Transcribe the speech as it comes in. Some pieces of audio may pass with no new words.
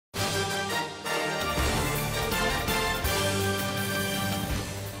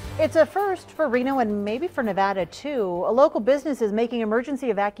It's a first for Reno and maybe for Nevada too. A local business is making emergency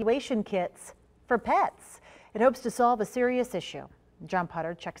evacuation kits for pets. It hopes to solve a serious issue. John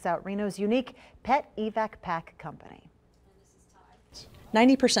Potter checks out Reno's unique pet evac pack company.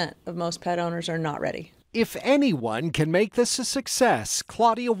 90% of most pet owners are not ready. If anyone can make this a success,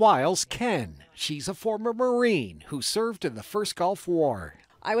 Claudia Wiles can. She's a former Marine who served in the first Gulf War.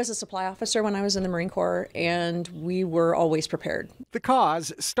 I was a supply officer when I was in the Marine Corps, and we were always prepared. The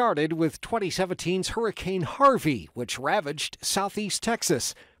cause started with 2017's Hurricane Harvey, which ravaged southeast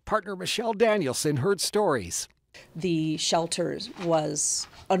Texas. Partner Michelle Danielson heard stories. The shelter was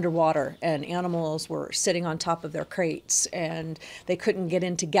underwater and animals were sitting on top of their crates and they couldn't get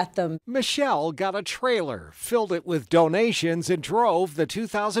in to get them. Michelle got a trailer, filled it with donations, and drove the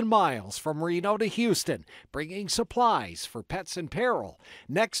 2,000 miles from Reno to Houston, bringing supplies for pets in peril.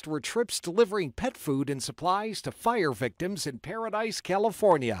 Next were trips delivering pet food and supplies to fire victims in Paradise,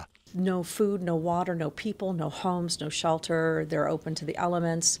 California. No food, no water, no people, no homes, no shelter. They're open to the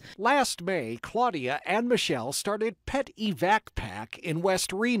elements. Last May, Claudia and Michelle started Pet Evac Pack in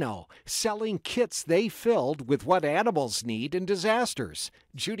West Reno, selling kits they filled with what animals need in disasters.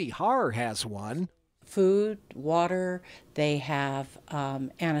 Judy Haar has one. Food, water, they have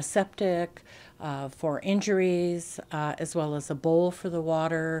antiseptic for injuries, as well as a bowl for the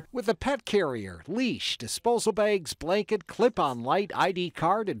water. With a pet carrier, leash, disposal bags, blanket, clip-on light, ID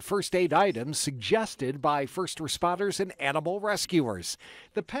card, and first aid items suggested by first responders and animal rescuers.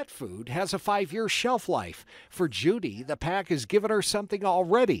 The pet food has a 5-year shelf life. For Judy, the pack has given her something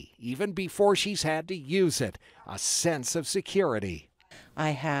already, even before she's had to use it, a sense of security. I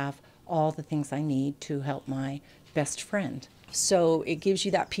have all the things I need to help my best friend. So it gives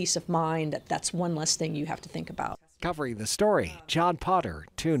you that peace of mind that that's one less thing you have to think about. Covering the story, John Potter,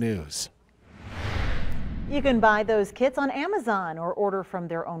 2 News. You can buy those kits on Amazon or order from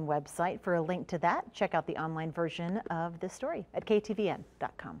their own website. For a link to that, check out the online version of this story at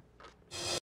ktvn.com.